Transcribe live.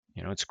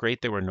It's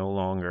great that we're no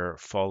longer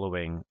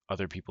following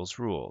other people's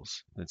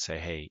rules that say,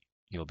 hey,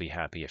 you'll be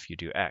happy if you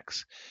do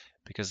X,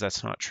 because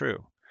that's not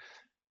true.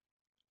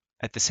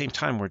 At the same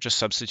time, we're just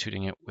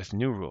substituting it with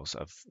new rules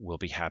of we'll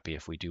be happy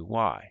if we do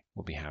Y,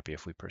 we'll be happy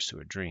if we pursue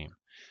a dream.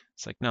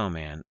 It's like, no,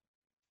 man,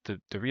 the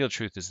real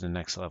truth is the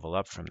next level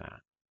up from that.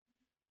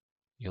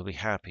 You'll be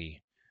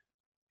happy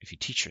if you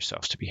teach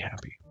yourself to be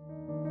happy.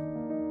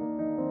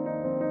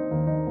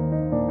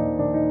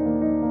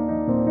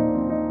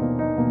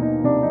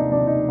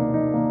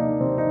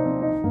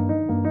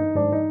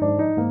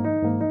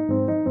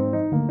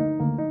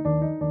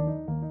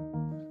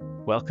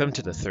 Welcome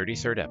to the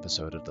 33rd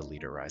episode of the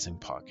Leader Rising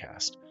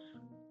podcast.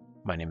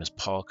 My name is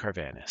Paul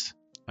Carvanis.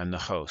 I'm the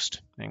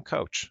host and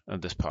coach of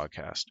this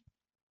podcast.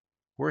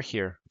 We're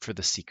here for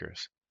the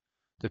seekers,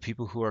 the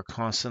people who are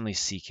constantly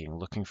seeking,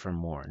 looking for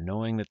more,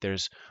 knowing that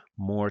there's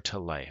more to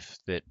life,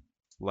 that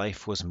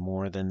life was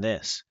more than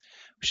this,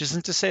 which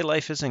isn't to say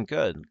life isn't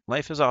good.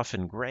 Life is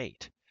often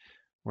great.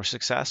 We're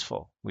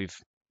successful. We've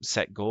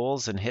set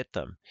goals and hit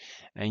them.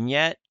 And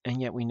yet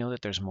we know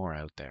that there's more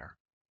out there,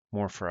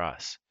 more for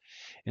us.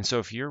 And so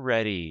if you're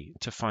ready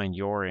to find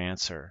your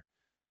answer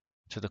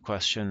to the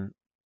question,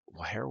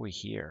 why are we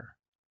here?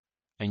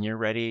 And you're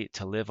ready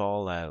to live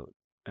all out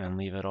and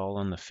leave it all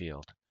on the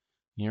field,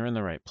 you're in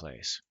the right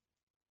place.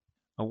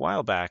 A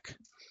while back,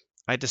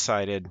 I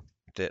decided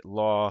that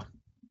law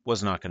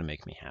was not going to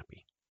make me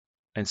happy.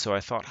 And so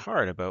I thought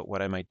hard about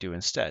what I might do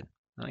instead.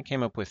 And I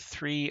came up with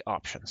 3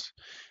 options.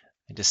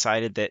 I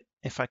decided that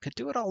if I could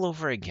do it all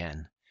over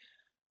again,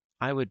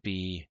 I would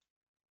be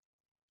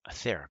a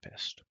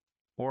therapist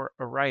or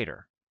a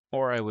writer,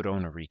 or I would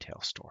own a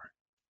retail store.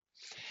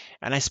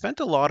 And I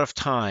spent a lot of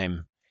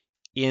time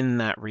in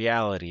that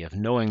reality of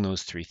knowing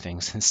those 3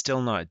 things and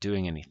still not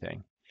doing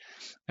anything.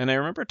 And I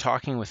remember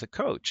talking with a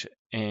coach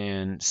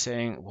and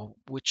saying, well,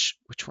 which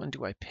one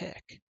do I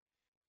pick?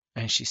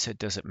 And she said,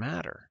 does it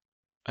matter?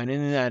 And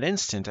in that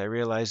instant, I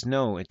realized,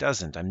 no, it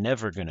doesn't. I'm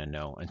never going to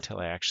know until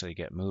I actually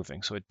get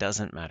moving. So it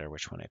doesn't matter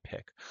which one I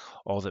pick.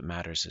 All that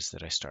matters is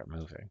that I start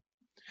moving.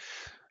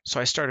 So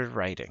I started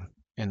writing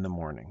in the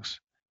mornings.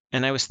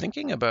 And I was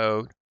thinking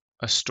about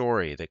a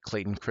story that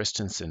Clayton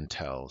Christensen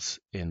tells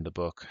in the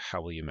book,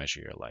 How Will You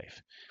Measure Your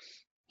Life?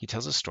 He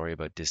tells a story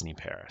about Disney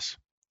Paris.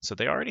 So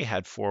they already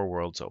had 4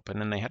 worlds open,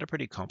 and they had a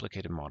pretty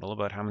complicated model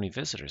about how many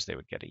visitors they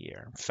would get a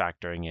year,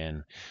 factoring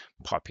in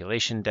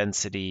population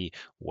density,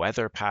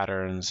 weather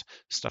patterns,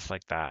 stuff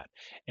like that.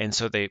 And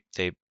so they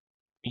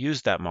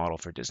used that model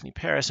for Disney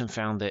Paris and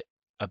found that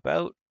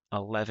about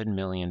 11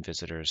 million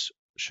visitors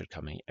should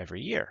come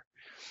every year.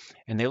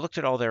 And they looked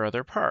at all their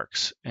other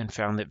parks and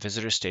found that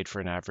visitors stayed for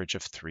an average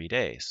of 3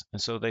 days.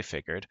 And so they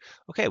figured,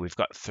 okay, we've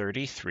got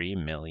 33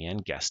 million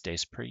guest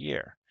days per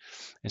year.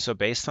 And so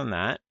based on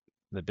that,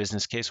 the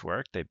business case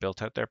worked. They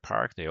built out their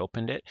park, they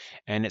opened it,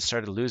 and it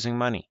started losing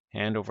money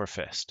hand over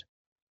fist.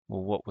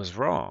 Well, what was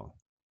wrong?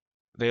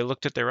 They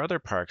looked at their other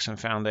parks and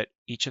found that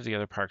each of the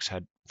other parks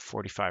had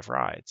 45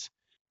 rides,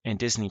 and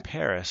Disney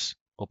Paris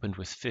opened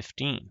with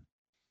 15.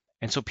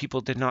 And so people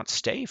did not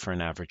stay for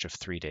an average of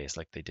 3 days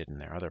like they did in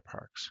their other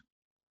parks.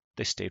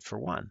 They stayed for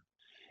 1.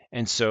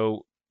 And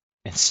so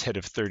instead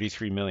of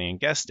 33 million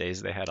guest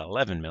days, they had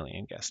 11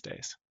 million guest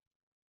days.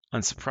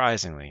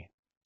 Unsurprisingly,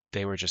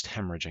 they were just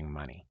hemorrhaging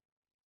money.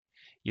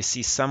 You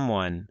see,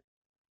 someone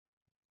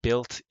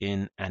built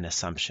in an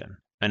assumption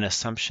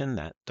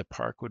that the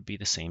park would be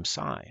the same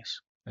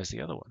size as the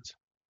other ones.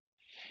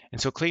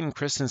 And so Clayton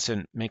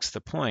Christensen makes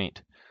the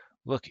point,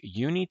 look,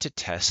 you need to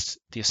test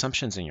the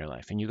assumptions in your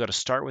life, and you got to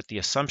start with the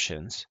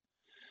assumptions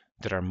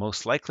that are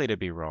most likely to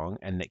be wrong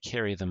and that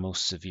carry the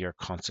most severe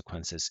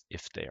consequences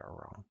if they are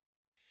wrong.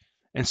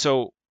 And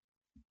so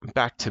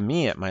back to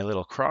me at my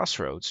little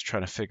crossroads,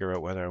 trying to figure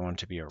out whether I want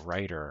to be a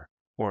writer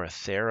or a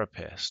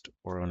therapist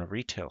or own a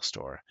retail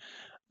store.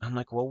 I'm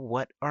like, well,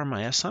 what are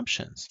my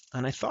assumptions?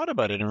 And I thought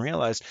about it and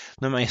realized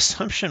that my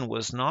assumption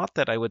was not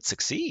that I would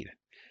succeed.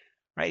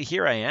 Right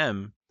here I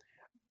am.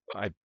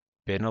 I've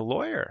been a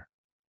lawyer.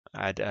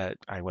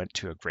 I went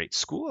to a great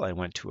school. I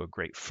went to a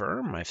great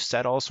firm. I've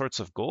set all sorts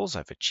of goals.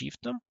 I've achieved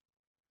them.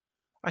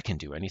 I can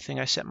do anything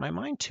I set my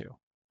mind to.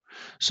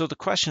 So the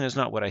question is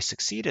not would I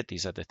succeed at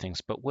these other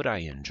things, but would I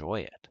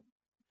enjoy it?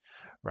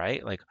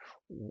 Right? Like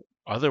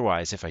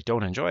otherwise, if I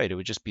don't enjoy it, it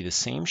would just be the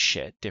same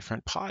shit,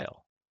 different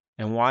pile.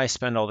 And why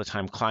spend all the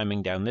time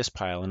climbing down this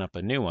pile and up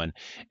a new one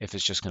if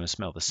it's just going to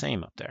smell the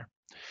same up there?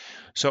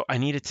 So I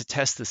needed to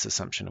test this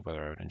assumption of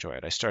whether I would enjoy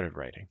it. I started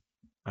writing.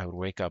 I would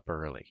wake up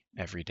early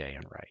every day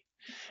and write.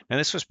 Now,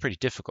 this was pretty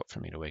difficult for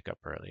me to wake up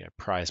early. I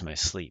prize my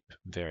sleep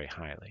very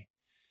highly.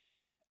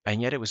 And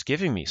yet it was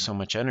giving me so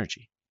much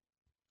energy.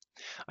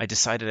 I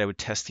decided I would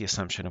test the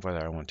assumption of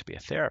whether I want to be a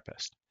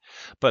therapist.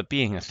 But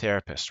being a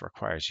therapist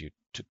requires you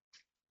to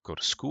go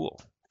to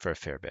school for a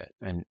fair bit.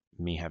 And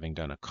me having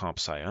done a comp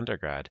sci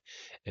undergrad,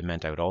 it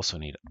meant I would also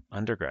need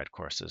undergrad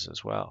courses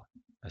as well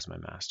as my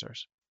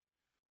master's.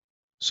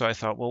 So I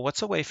thought, well,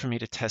 what's a way for me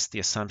to test the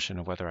assumption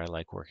of whether I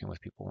like working with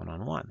people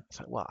one-on-one? I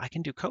thought, well, I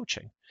can do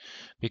coaching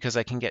because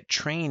I can get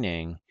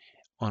training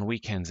on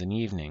weekends and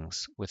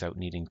evenings without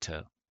needing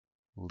to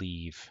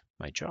leave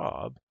my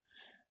job.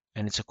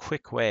 And it's a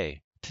quick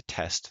way to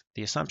test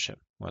the assumption,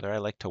 whether I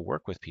like to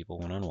work with people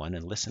one-on-one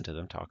and listen to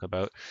them talk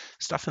about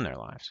stuff in their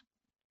lives.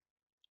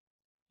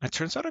 It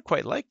turns out I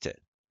quite liked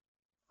it.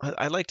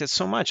 I liked it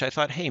so much, I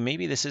thought, hey,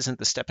 maybe this isn't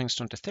the stepping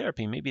stone to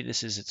therapy. Maybe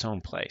this is its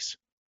own place.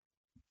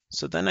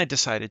 So then I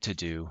decided to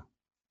do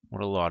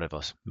what a lot of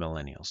us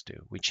millennials do.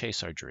 We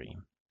chase our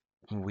dream.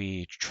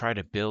 We try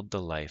to build the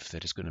life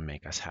that is going to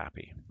make us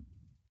happy.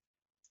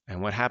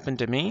 And what happened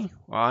to me?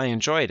 Well, I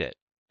enjoyed it.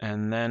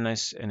 And then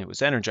it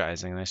was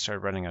energizing. And I started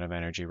running out of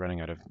energy,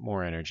 running out of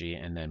more energy.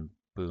 And then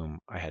boom,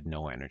 I had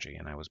no energy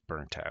and I was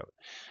burnt out.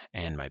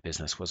 And my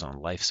business was on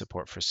life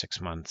support for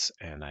 6 months.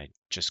 And I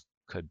just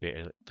could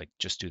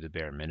just do the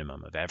bare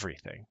minimum of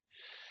everything.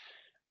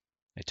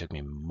 It took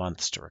me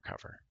months to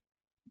recover.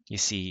 You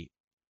see,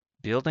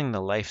 building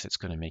the life that's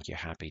going to make you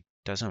happy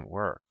doesn't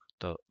work.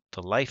 The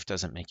life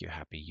doesn't make you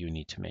happy. You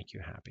need to make you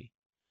happy.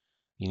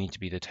 You need to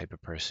be the type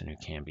of person who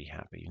can be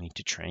happy. You need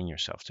to train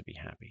yourself to be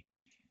happy.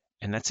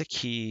 And that's a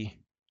key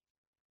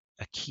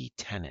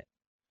tenet.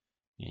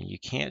 You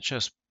can't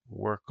just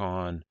work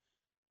on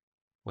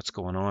what's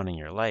going on in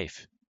your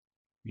life.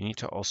 You need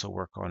to also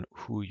work on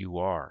who you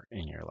are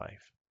in your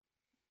life.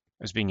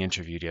 I was being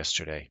interviewed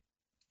yesterday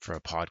for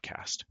a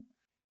podcast,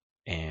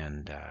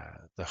 and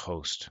the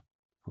host,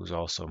 who's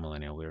also a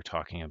millennial, we were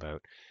talking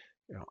about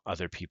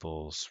other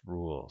people's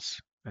rules.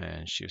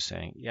 And she was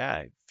saying, yeah,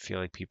 I feel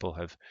like people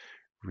have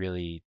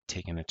really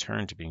taken a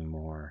turn to being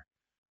more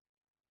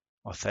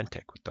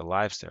authentic with the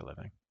lives they're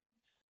living.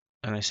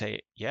 And I say,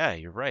 yeah,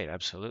 you're right.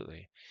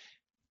 Absolutely.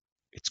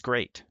 It's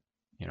great.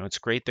 It's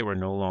great that we're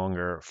no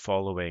longer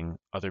following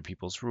other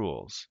people's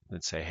rules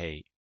that say,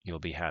 hey, you'll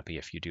be happy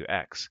if you do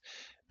X,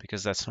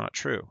 because that's not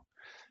true.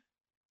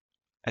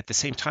 At the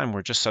same time,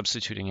 we're just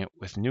substituting it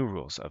with new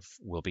rules of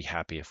we'll be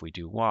happy if we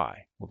do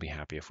Y. We'll be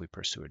happy if we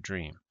pursue a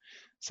dream.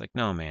 It's like,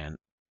 no, man,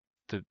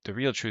 the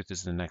real truth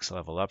is the next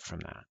level up from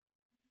that.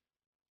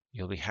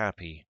 You'll be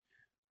happy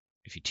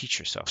if you teach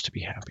yourself to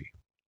be happy.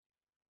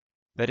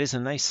 That is a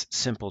nice,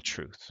 simple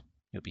truth.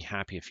 You'll be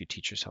happy if you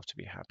teach yourself to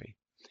be happy.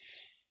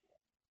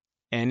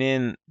 And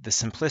in the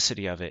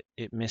simplicity of it,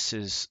 it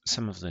misses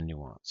some of the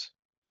nuance,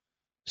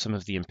 some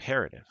of the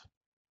imperative.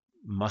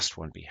 Must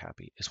one be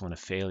happy? Is one a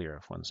failure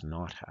if one's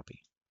not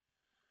happy?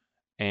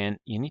 And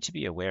you need to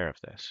be aware of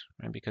this,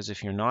 right? Because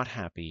if you're not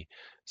happy,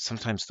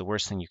 sometimes the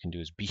worst thing you can do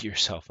is beat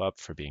yourself up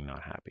for being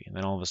not happy. And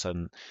then all of a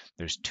sudden,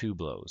 there's two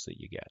blows that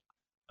you get.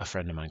 A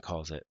friend of mine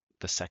calls it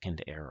the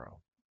second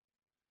arrow.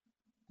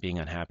 Being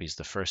unhappy is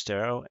the first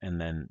arrow, and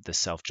then the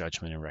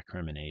self-judgment and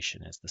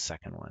recrimination is the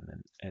second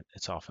one, and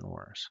it's often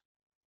worse.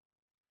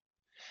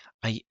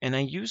 I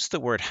use the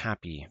word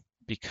happy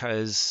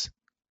because,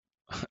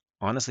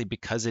 honestly,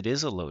 because it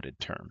is a loaded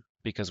term,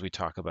 because we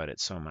talk about it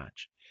so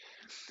much.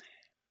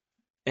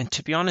 And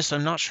to be honest,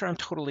 I'm not sure I'm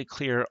totally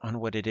clear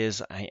on what it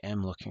is I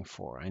am looking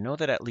for. I know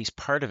that at least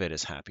part of it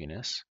is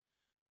happiness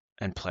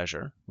and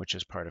pleasure, which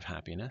is part of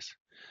happiness.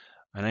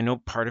 And I know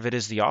part of it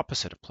is the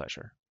opposite of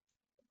pleasure.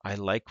 I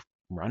like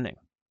running.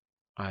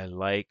 I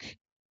like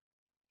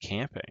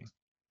camping.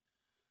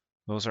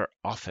 Those are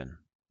often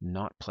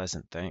not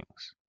pleasant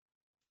things.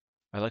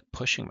 I like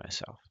pushing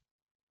myself.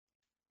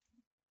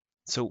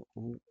 So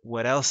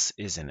what else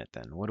is in it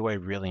then? What do I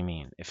really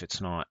mean if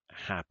it's not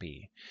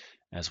happy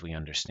as we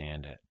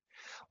understand it?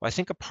 Well, I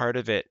think a part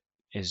of it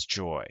is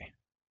joy,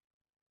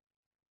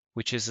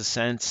 which is a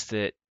sense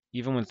that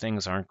even when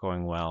things aren't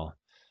going well,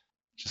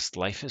 just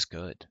life is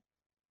good.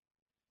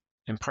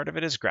 And part of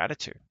it is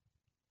gratitude.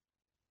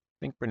 I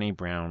think Brene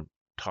Brown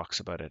talks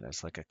about it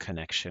as like a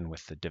connection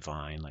with the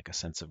divine, like a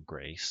sense of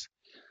grace.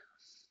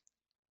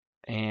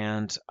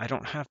 And I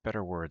don't have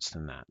better words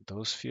than that.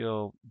 Those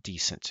feel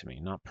decent to me,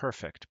 not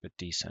perfect, but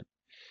decent.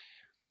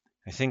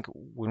 I think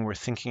when we're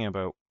thinking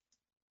about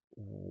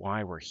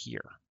why we're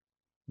here,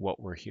 what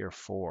we're here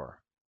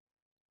for,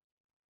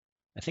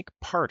 I think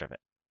part of it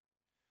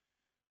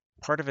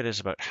is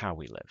about how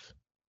we live,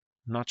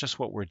 not just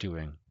what we're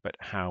doing, but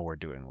how we're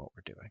doing what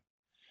we're doing.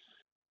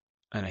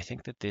 And I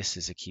think that this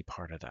is a key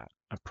part of that,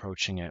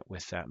 approaching it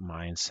with that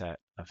mindset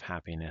of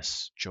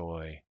happiness,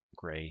 joy,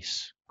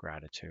 grace,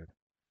 gratitude.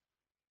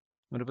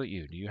 What about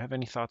you? Do you have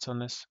any thoughts on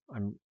this?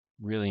 I'm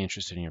really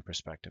interested in your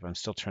perspective. I'm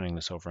still turning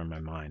this over in my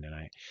mind, and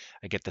I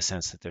get the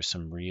sense that there's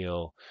some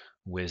real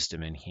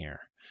wisdom in here,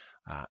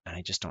 and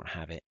I just don't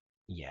have it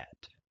yet.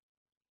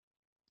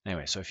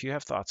 Anyway, so if you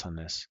have thoughts on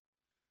this,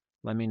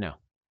 let me know.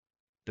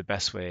 The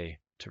best way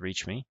to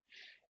reach me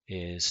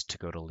is to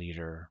go to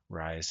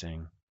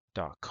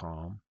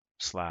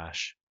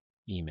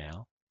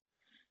leaderrising.com/email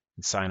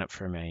and sign up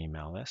for my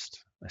email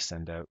list. I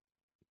send out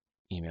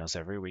emails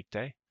every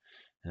weekday,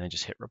 and then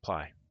just hit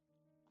reply.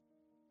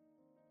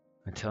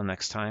 Until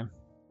next time,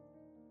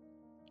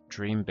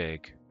 dream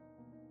big,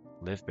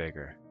 live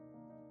bigger,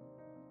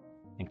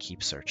 and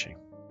keep searching.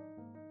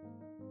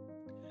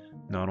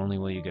 Not only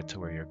will you get to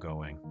where you're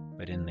going,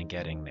 but in the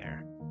getting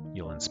there,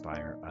 you'll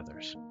inspire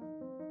others.